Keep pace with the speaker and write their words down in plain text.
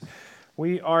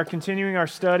We are continuing our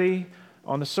study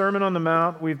on the Sermon on the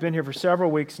Mount. We've been here for several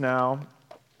weeks now,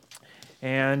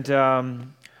 and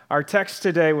our text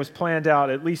today was planned out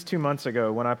at least 2 months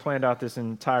ago when I planned out this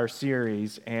entire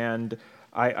series, and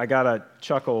I got a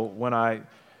chuckle when I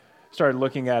started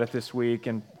looking at it this week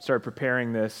and started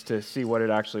preparing this to see what it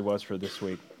actually was for this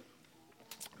week.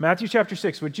 Matthew chapter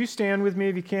 6, would you stand with me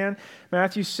if you can?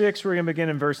 Matthew 6, we're going to begin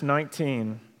in verse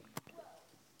 19.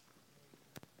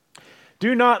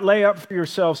 Do not lay up for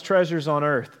yourselves treasures on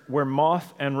earth, where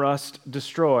moth and rust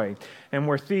destroy, and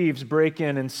where thieves break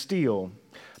in and steal.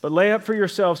 But lay up for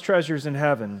yourselves treasures in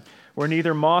heaven, where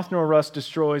neither moth nor rust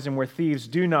destroys, and where thieves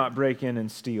do not break in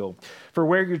and steal. For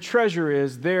where your treasure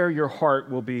is, there your heart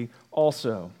will be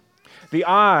also. The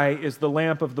eye is the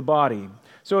lamp of the body.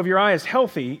 So if your eye is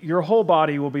healthy, your whole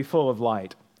body will be full of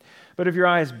light. But if your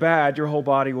eye is bad, your whole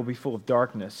body will be full of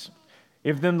darkness.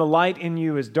 If then the light in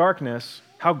you is darkness,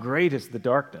 how great is the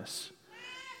darkness?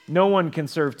 No one can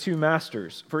serve two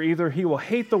masters, for either he will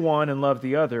hate the one and love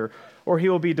the other, or he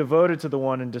will be devoted to the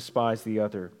one and despise the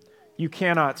other. You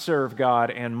cannot serve God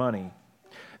and money.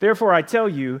 Therefore I tell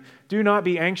you, do not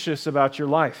be anxious about your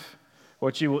life,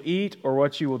 what you will eat or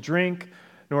what you will drink,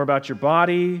 nor about your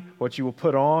body, what you will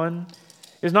put on.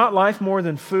 Is not life more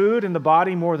than food, and the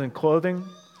body more than clothing?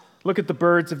 Look at the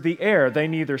birds of the air. They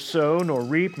neither sow nor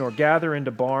reap nor gather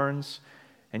into barns,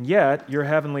 and yet your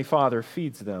heavenly Father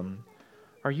feeds them.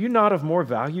 Are you not of more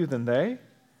value than they?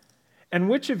 And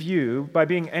which of you, by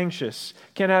being anxious,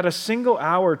 can add a single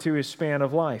hour to his span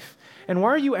of life? And why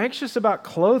are you anxious about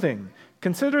clothing?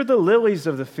 Consider the lilies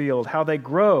of the field, how they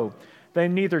grow. They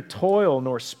neither toil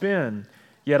nor spin.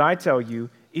 Yet I tell you,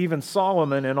 even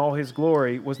Solomon in all his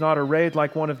glory was not arrayed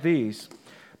like one of these.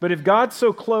 But if God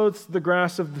so clothes the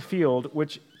grass of the field,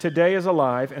 which today is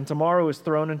alive and tomorrow is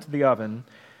thrown into the oven,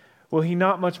 will he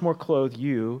not much more clothe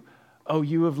you, O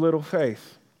you of little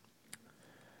faith?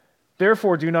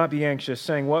 Therefore do not be anxious,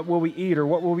 saying, what will we eat, or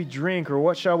what will we drink, or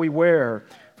what shall we wear?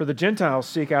 For the Gentiles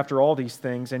seek after all these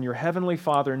things, and your heavenly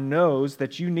Father knows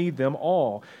that you need them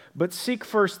all. But seek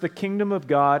first the kingdom of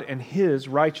God and his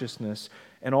righteousness,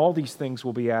 and all these things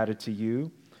will be added to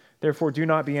you. Therefore do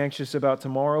not be anxious about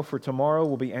tomorrow, for tomorrow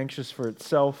will be anxious for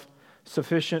itself.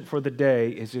 Sufficient for the day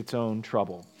is its own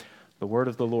trouble. The word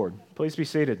of the Lord. Please be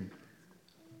seated.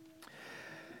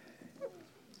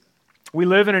 We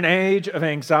live in an age of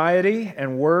anxiety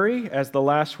and worry, as the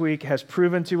last week has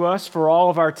proven to us. For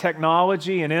all of our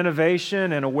technology and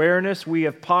innovation and awareness, we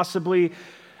have possibly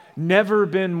never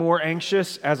been more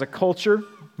anxious as a culture,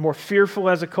 more fearful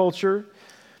as a culture.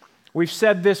 We've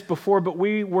said this before, but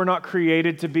we were not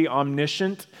created to be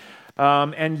omniscient.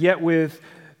 And yet with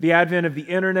the advent of the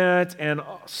internet and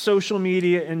social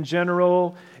media in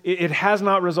general, it has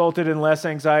not resulted in less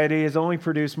anxiety. It's only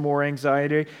produced more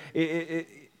anxiety.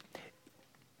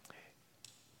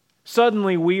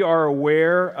 Suddenly, we are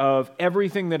aware of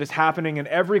everything that is happening in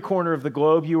every corner of the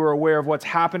globe. You are aware of what's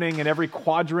happening in every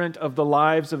quadrant of the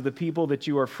lives of the people that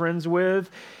you are friends with.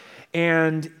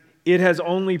 And it has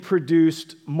only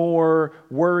produced more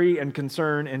worry and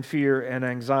concern and fear and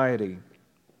anxiety.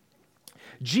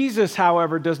 Jesus,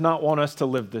 however, does not want us to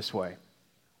live this way,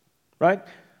 right?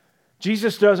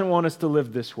 Jesus doesn't want us to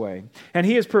live this way. And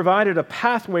he has provided a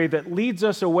pathway that leads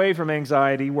us away from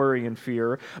anxiety, worry, and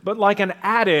fear. But like an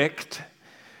addict,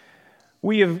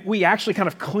 we actually kind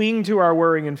of cling to our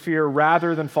worry and fear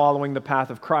rather than following the path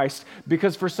of Christ,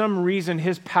 because for some reason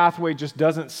his pathway just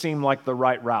doesn't seem like the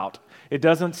right route. It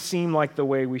doesn't seem like the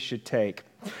way we should take.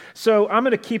 So I'm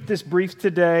going to keep this brief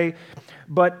today,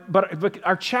 but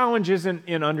our challenge isn't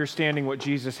in understanding what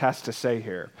Jesus has to say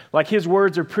here. Like, his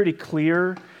words are pretty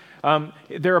clear.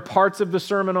 There are parts of the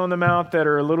Sermon on the Mount that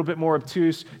are a little bit more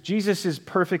obtuse. Jesus is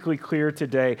perfectly clear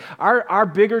today. Our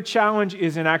bigger challenge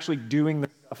is in actually doing the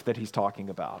stuff that he's talking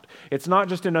about. It's not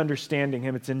just in understanding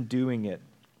him, it's in doing it.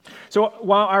 So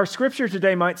while our scripture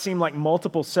today might seem like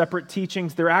multiple separate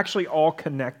teachings, they're actually all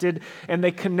connected, and they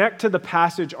connect to the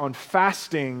passage on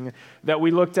fasting that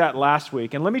we looked at last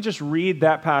week. And let me just read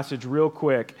that passage real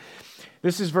quick.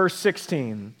 This is verse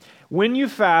 16. When you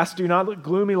fast, do not look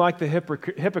gloomy like the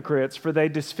hypocrites, for they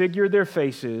disfigure their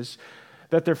faces,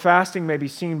 that their fasting may be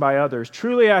seen by others.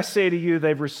 Truly I say to you,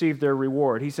 they've received their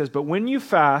reward. He says, but when you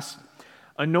fast,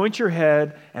 anoint your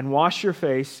head and wash your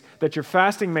face, that your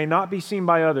fasting may not be seen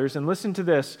by others. And listen to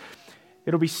this,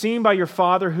 it'll be seen by your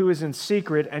Father who is in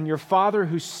secret, and your Father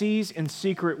who sees in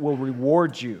secret will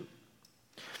reward you.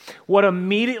 What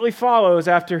immediately follows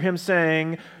after him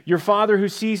saying, your Father who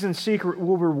sees in secret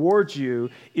will reward you,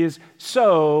 is,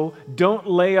 so don't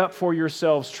lay up for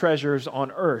yourselves treasures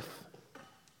on earth.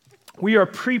 We are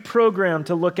pre-programmed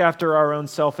to look after our own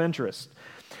self-interest.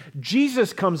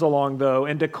 Jesus comes along, though,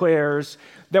 and declares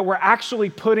that we're actually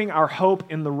putting our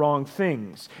hope in the wrong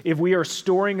things. If we are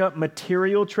storing up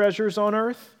material treasures on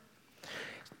earth,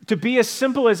 to be as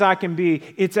simple as I can be,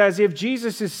 it's as if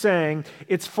Jesus is saying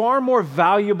it's far more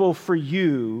valuable for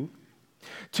you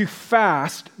to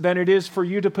fast than it is for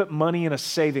you to put money in a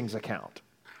savings account.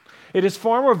 It is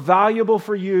far more valuable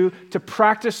for you to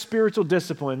practice spiritual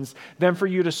disciplines than for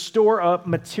you to store up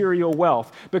material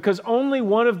wealth, because only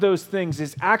one of those things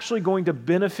is actually going to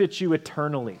benefit you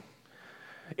eternally.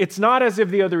 It's not as if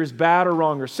the other is bad or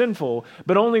wrong or sinful,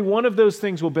 but only one of those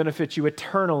things will benefit you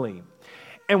eternally.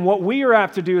 And what we are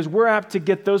apt to do is we're apt to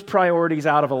get those priorities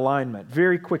out of alignment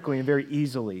very quickly and very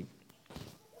easily.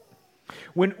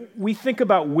 When we think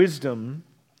about wisdom,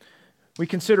 we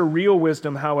consider real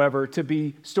wisdom, however, to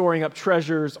be storing up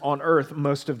treasures on earth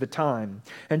most of the time.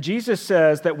 And Jesus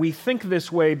says that we think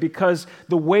this way because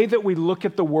the way that we look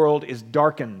at the world is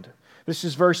darkened. This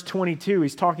is verse 22.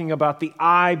 He's talking about the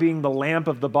eye being the lamp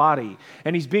of the body.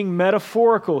 And he's being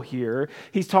metaphorical here.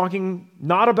 He's talking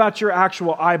not about your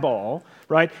actual eyeball,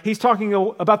 right? He's talking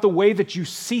about the way that you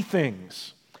see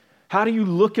things. How do you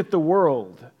look at the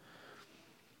world?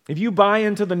 If you buy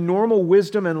into the normal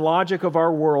wisdom and logic of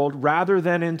our world rather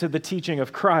than into the teaching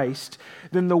of Christ,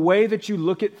 then the way that you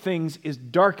look at things is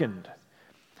darkened.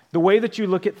 The way that you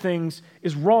look at things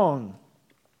is wrong.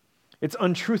 It's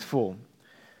untruthful.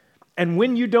 And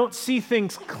when you don't see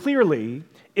things clearly,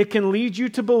 it can lead you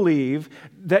to believe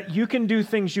that you can do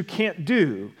things you can't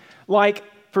do. Like,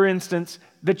 for instance,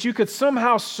 that you could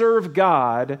somehow serve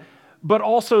God, but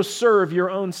also serve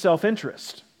your own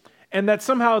self-interest. And that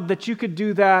somehow that you could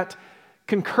do that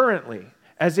concurrently,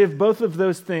 as if both of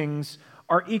those things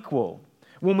are equal.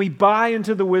 When we buy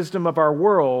into the wisdom of our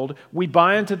world, we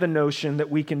buy into the notion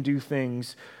that we can do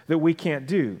things that we can't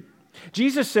do.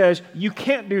 Jesus says you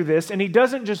can't do this, and he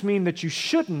doesn't just mean that you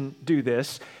shouldn't do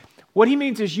this. What he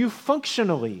means is you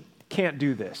functionally can't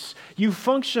do this. You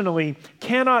functionally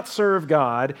cannot serve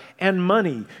God and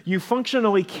money. You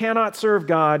functionally cannot serve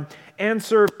God and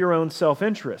serve your own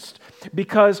self-interest,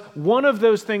 because one of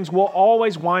those things will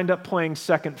always wind up playing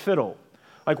second fiddle.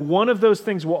 Like one of those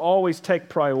things will always take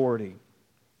priority.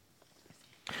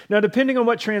 Now, depending on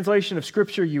what translation of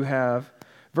Scripture you have,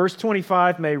 verse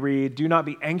 25 may read, "Do not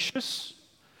be anxious."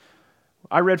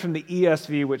 I read from the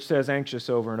ESV, which says anxious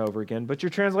over and over again, but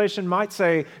your translation might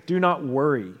say, "Do not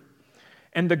worry."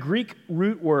 And the Greek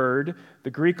root word, the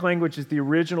Greek language is the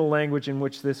original language in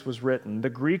which this was written. The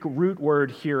Greek root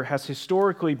word here has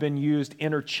historically been used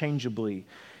interchangeably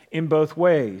in both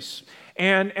ways.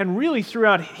 And really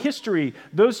throughout history,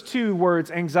 those two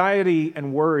words, anxiety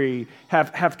and worry,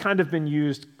 have kind of been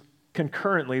used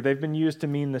concurrently. They've been used to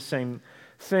mean the same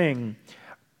thing.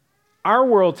 Our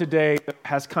world today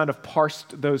has kind of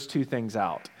parsed those two things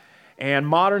out. And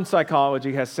modern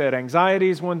psychology has said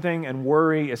anxiety is one thing and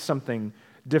worry is something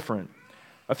different.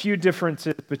 A few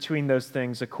differences between those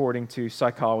things according to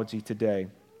psychology today.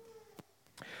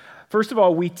 First of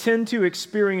all, we tend to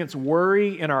experience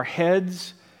worry in our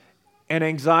heads and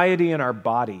anxiety in our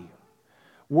body.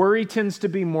 Worry tends to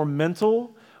be more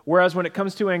mental, whereas when it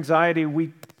comes to anxiety,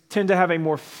 we tend to have a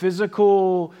more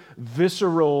physical,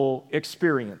 visceral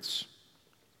experience.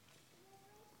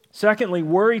 Secondly,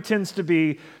 worry tends to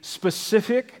be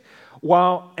specific,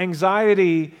 while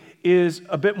anxiety is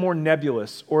a bit more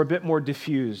nebulous or a bit more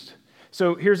diffused.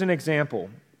 So here's an example.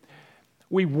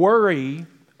 We worry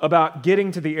about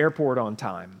getting to the airport on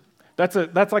time.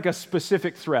 That's like a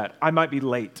specific threat. I might be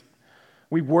late.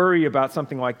 We worry about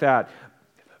something like that.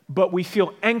 But we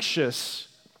feel anxious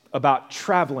about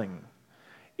traveling.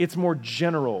 It's more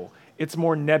general. It's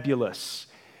more nebulous.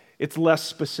 It's less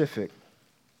specific.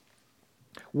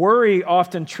 Worry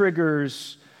often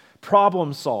triggers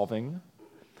problem solving,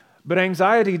 but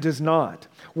anxiety does not.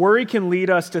 Worry can lead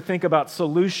us to think about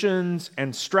solutions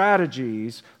and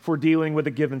strategies for dealing with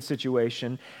a given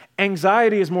situation.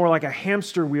 Anxiety is more like a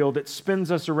hamster wheel that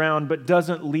spins us around but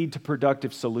doesn't lead to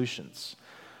productive solutions.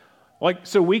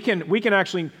 So we can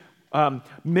actually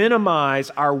minimize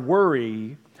our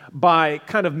worry by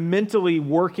kind of mentally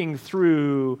working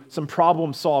through some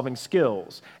problem-solving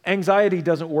skills. Anxiety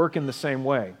doesn't work in the same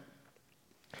way.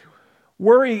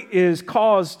 Worry is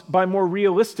caused by more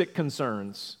realistic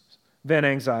concerns than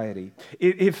anxiety.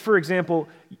 If, for example,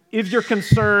 if you're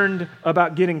concerned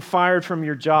about getting fired from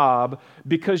your job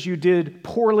because you did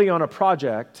poorly on a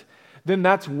project, then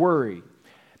that's worry.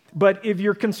 But if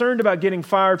you're concerned about getting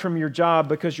fired from your job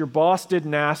because your boss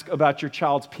didn't ask about your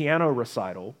child's piano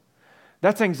recital,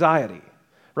 that's anxiety,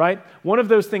 right? One of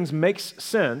those things makes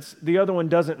sense, the other one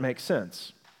doesn't make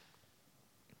sense.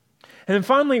 And then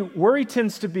finally, worry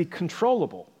tends to be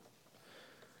controllable.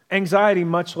 Anxiety,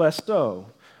 much less so.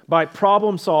 By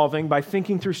problem solving, by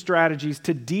thinking through strategies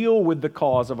to deal with the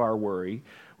cause of our worry,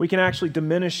 we can actually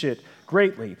diminish it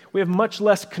greatly. We have much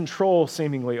less control,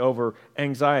 seemingly, over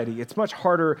anxiety. It's much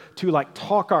harder to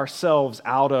talk ourselves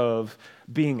out of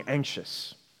being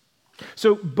anxious.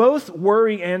 So both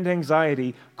worry and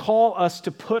anxiety call us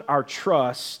to put our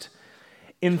trust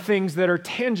in things that are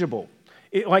tangible.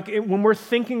 When we're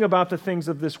thinking about the things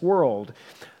of this world,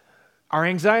 our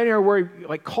anxiety and our worry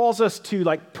calls us to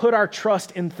put our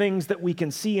trust in things that we can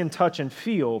see and touch and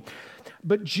feel.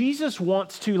 But Jesus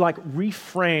wants to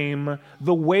reframe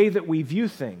the way that we view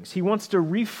things. He wants to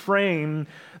reframe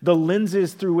the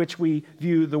lenses through which we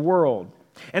view the world.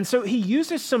 And so he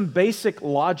uses some basic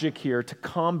logic here to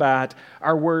combat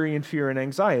our worry and fear and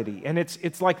anxiety. And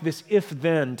it's like this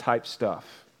if-then type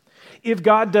stuff. If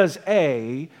God does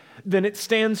A, then it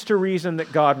stands to reason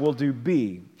that God will do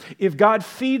B. If God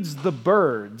feeds the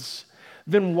birds,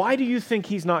 then why do you think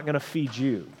he's not going to feed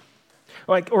you?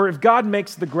 Or if God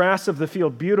makes the grass of the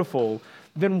field beautiful,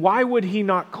 then why would he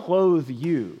not clothe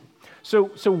you? So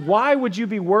why would you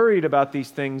be worried about these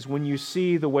things when you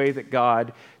see the way that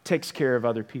God takes care of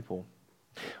other people?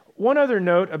 One other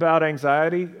note about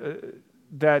anxiety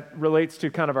that relates to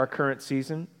kind of our current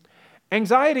season.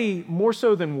 Anxiety, more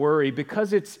so than worry,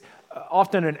 because it's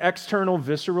often an external,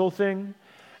 visceral thing,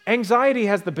 anxiety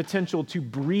has the potential to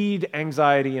breed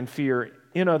anxiety and fear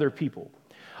in other people.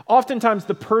 Oftentimes,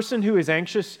 the person who is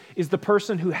anxious is the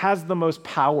person who has the most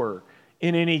power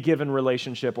in any given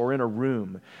relationship or in a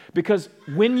room. Because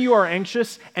when you are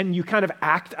anxious and you kind of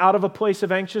act out of a place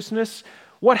of anxiousness,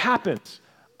 what happens?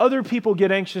 Other people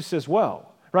get anxious as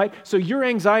well, right? So your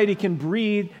anxiety can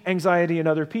breed anxiety in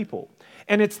other people.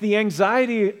 And it's the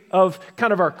anxiety of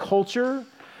kind of our culture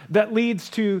that leads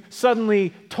to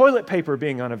suddenly toilet paper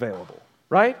being unavailable,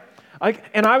 right?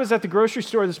 And I was at the grocery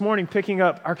store this morning picking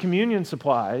up our communion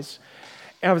supplies.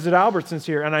 I was at Albertsons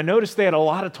here, and I noticed they had a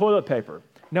lot of toilet paper.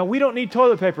 Now, we don't need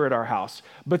toilet paper at our house,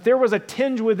 but there was a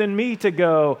tinge within me to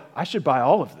go, I should buy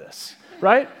all of this,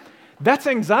 right? That's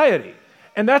anxiety.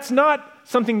 And that's not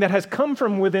something that has come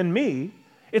from within me.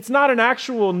 It's not an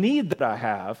actual need that I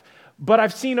have, but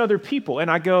I've seen other people,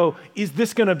 and I go, is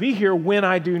this going to be here when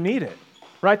I do need it,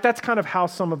 right? That's kind of how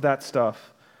some of that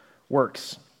stuff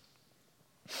works.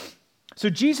 So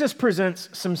Jesus presents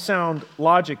some sound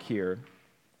logic here.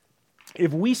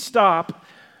 If we stop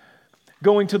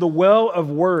going to the well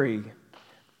of worry,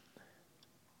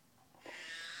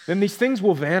 then these things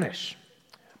will vanish.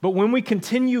 But when we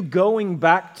continue going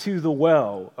back to the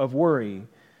well of worry,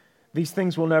 these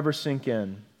things will never sink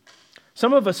in.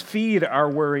 Some of us feed our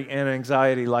worry and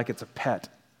anxiety like it's a pet.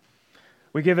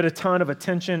 We give it a ton of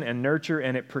attention and nurture,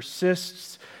 and it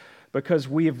persists because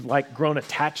we have grown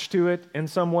attached to it in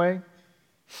some way.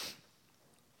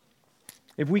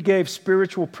 If we gave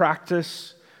spiritual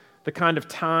practice the kind of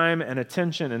time and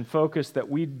attention and focus that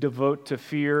we devote to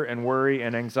fear and worry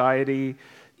and anxiety,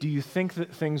 do you think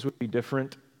that things would be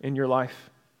different in your life?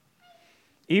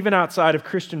 Even outside of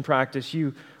Christian practice,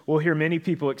 you will hear many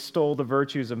people extol the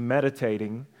virtues of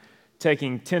meditating,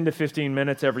 taking 10 to 15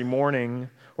 minutes every morning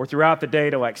or throughout the day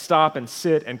to stop and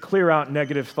sit and clear out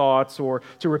negative thoughts or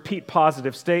to repeat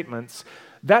positive statements.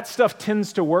 That stuff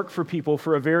tends to work for people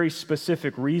for a very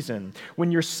specific reason.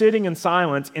 When you're sitting in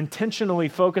silence, intentionally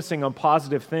focusing on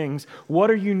positive things,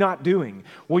 what are you not doing?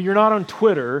 Well, you're not on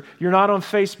Twitter, you're not on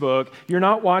Facebook, you're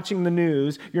not watching the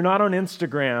news, you're not on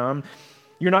Instagram,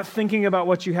 you're not thinking about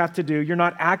what you have to do, you're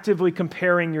not actively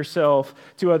comparing yourself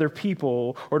to other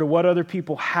people or to what other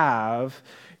people have.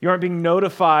 You aren't being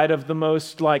notified of the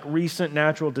most recent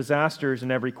natural disasters in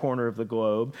every corner of the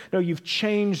globe. No, you've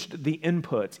changed the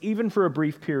inputs, even for a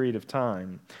brief period of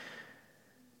time.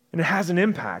 And it has an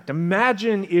impact.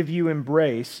 Imagine if you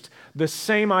embraced the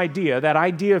same idea, that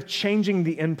idea of changing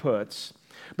the inputs,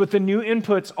 but the new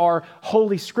inputs are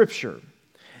Holy Scripture,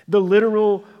 the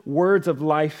literal words of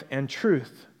life and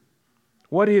truth.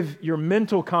 What if your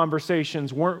mental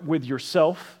conversations weren't with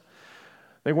yourself?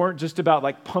 They weren't just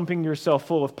about pumping yourself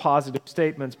full of positive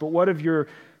statements, but what if your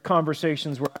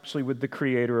conversations were actually with the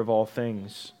Creator of all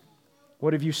things?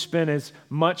 What if you spent as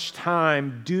much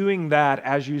time doing that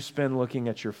as you spend looking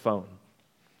at your phone?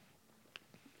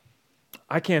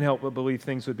 I can't help but believe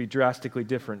things would be drastically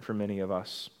different for many of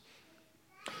us.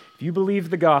 If you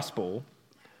believe the gospel,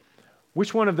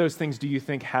 which one of those things do you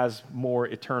think has more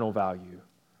eternal value?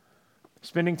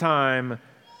 Spending time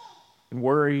and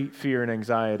worry, fear, and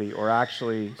anxiety, or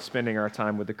actually spending our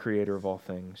time with the Creator of all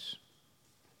things.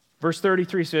 Verse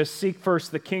 33 says, seek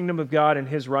first the kingdom of God and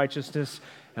His righteousness,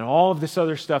 and all of this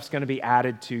other stuff's going to be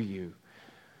added to you.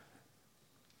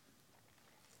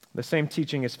 The same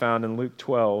teaching is found in Luke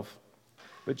 12,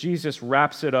 but Jesus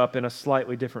wraps it up in a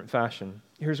slightly different fashion.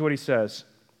 Here's what he says.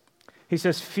 He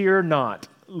says, "Fear not,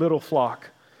 little flock,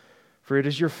 for it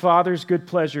is your Father's good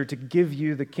pleasure to give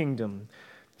you the kingdom.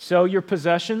 Sell your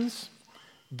possessions,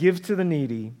 give to the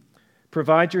needy,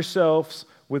 provide yourselves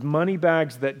with money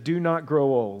bags that do not grow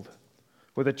old,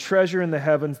 with a treasure in the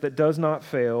heavens that does not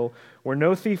fail, where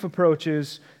no thief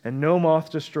approaches and no moth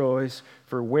destroys,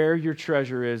 for where your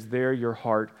treasure is, there your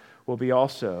heart will be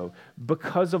also."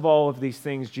 Because of all of these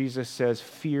things, Jesus says,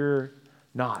 fear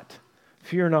not.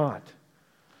 Fear not,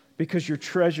 because your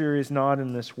treasure is not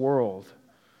in this world.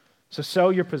 So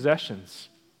sell your possessions.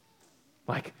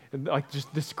 Like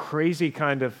just this crazy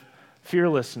kind of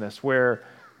fearlessness where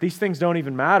these things don't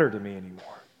even matter to me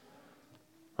anymore.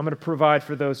 I'm going to provide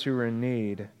for those who are in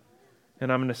need,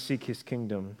 and I'm going to seek His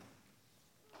kingdom.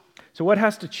 So what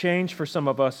has to change for some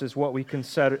of us is what we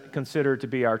consider to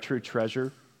be our true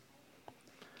treasure.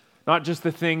 Not just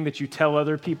the thing that you tell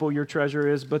other people your treasure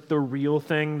is, but the real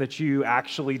thing that you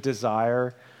actually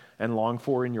desire and long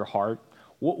for in your heart.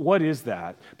 What is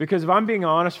that? Because if I'm being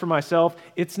honest for myself,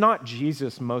 it's not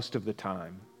Jesus most of the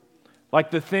time.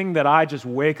 Like the thing that I just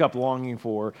wake up longing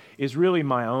for is really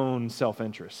my own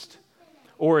self-interest.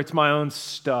 Or it's my own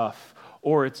stuff,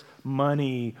 or it's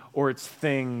money, or it's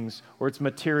things, or it's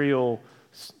material.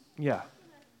 Yeah.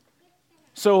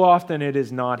 So often it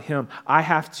is not Him. I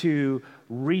have to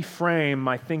reframe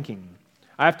my thinking.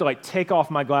 I have to take off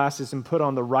my glasses and put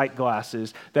on the right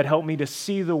glasses that help me to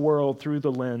see the world through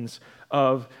the lens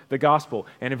of the gospel.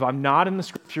 And if I'm not in the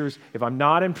scriptures, if I'm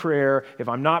not in prayer, if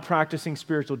I'm not practicing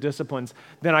spiritual disciplines,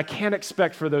 then I can't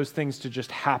expect for those things to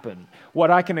just happen. What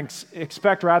I can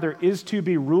expect rather is to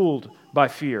be ruled by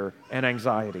fear and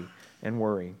anxiety and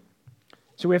worry.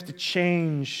 So we have to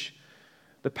change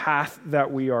the path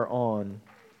that we are on.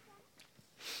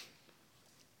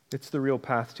 It's the real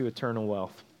path to eternal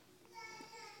wealth.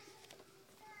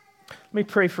 Let me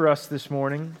pray for us this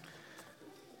morning.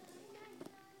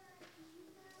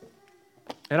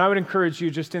 And I would encourage you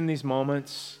just in these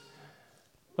moments,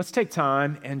 let's take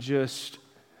time and just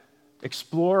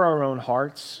explore our own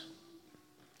hearts.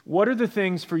 What are the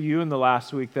things for you in the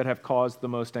last week that have caused the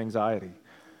most anxiety?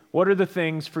 What are the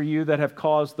things for you that have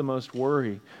caused the most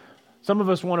worry? Some of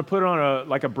us want to put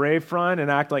on a brave front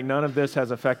and act like none of this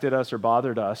has affected us or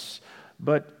bothered us.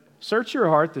 But search your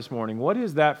heart this morning. What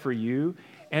is that for you?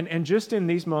 And just in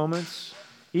these moments,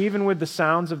 even with the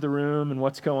sounds of the room and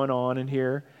what's going on in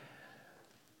here,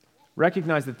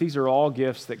 recognize that these are all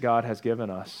gifts that God has given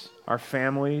us. Our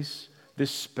families,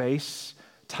 this space,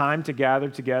 time to gather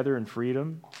together in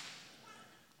freedom.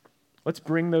 Let's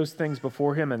bring those things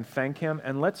before Him and thank Him,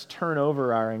 and let's turn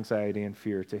over our anxiety and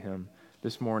fear to Him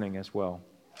this morning as well.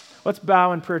 Let's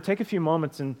bow in prayer. Take a few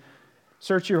moments and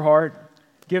search your heart.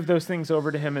 Give those things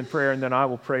over to Him in prayer, and then I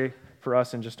will pray for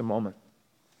us in just a moment.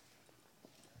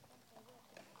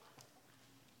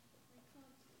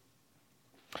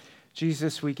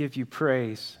 Jesus, we give you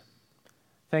praise.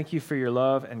 Thank you for your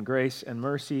love and grace and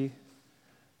mercy.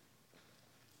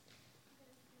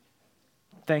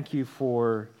 Thank you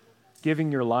for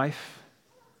giving your life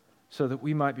so that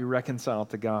we might be reconciled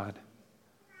to God.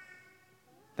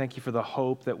 Thank you for the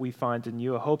hope that we find in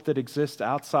you, a hope that exists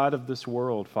outside of this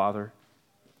world, Father.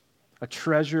 A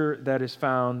treasure that is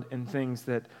found in things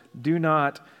that do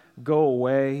not go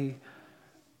away,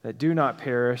 that do not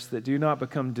perish, that do not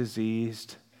become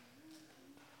diseased.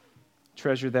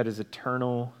 Treasure that is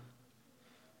eternal.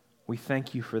 We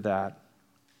thank you for that.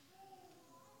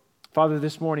 Father,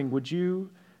 this morning, would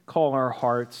you call our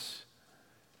hearts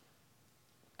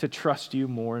to trust you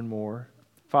more and more?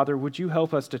 Father, would you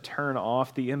help us to turn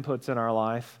off the inputs in our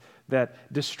life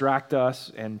that distract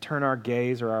us and turn our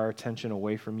gaze or our attention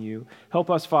away from you? Help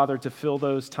us, Father, to fill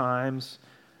those times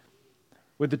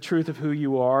with the truth of who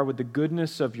you are, with the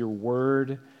goodness of your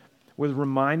word, with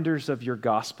reminders of your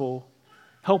gospel.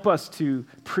 Help us to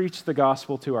preach the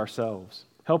gospel to ourselves.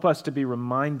 Help us to be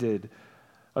reminded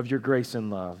of your grace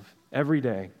and love every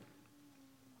day.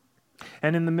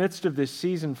 And in the midst of this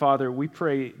season, Father, we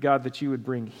pray, God, that you would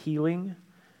bring healing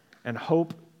and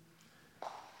hope.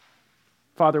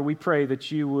 Father, we pray that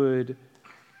you would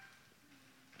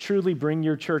truly bring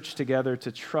your church together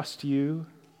to trust you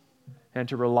and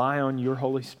to rely on your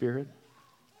Holy Spirit.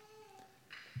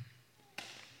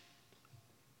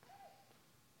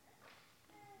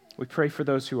 We pray for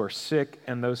those who are sick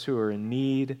and those who are in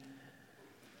need.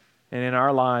 And in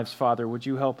our lives, Father, would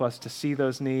you help us to see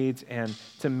those needs and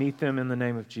to meet them in the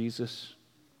name of Jesus?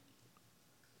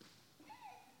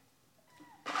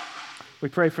 We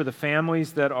pray for the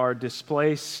families that are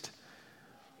displaced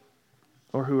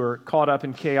or who are caught up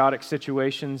in chaotic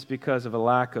situations because of a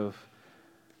lack of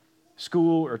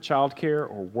school or childcare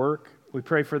or work. We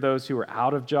pray for those who are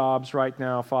out of jobs right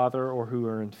now, Father, or who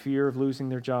are in fear of losing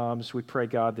their jobs. We pray,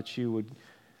 God, that you would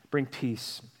bring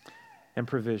peace and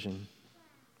provision.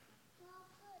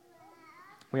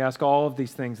 We ask all of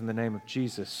these things in the name of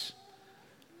Jesus.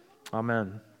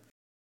 Amen.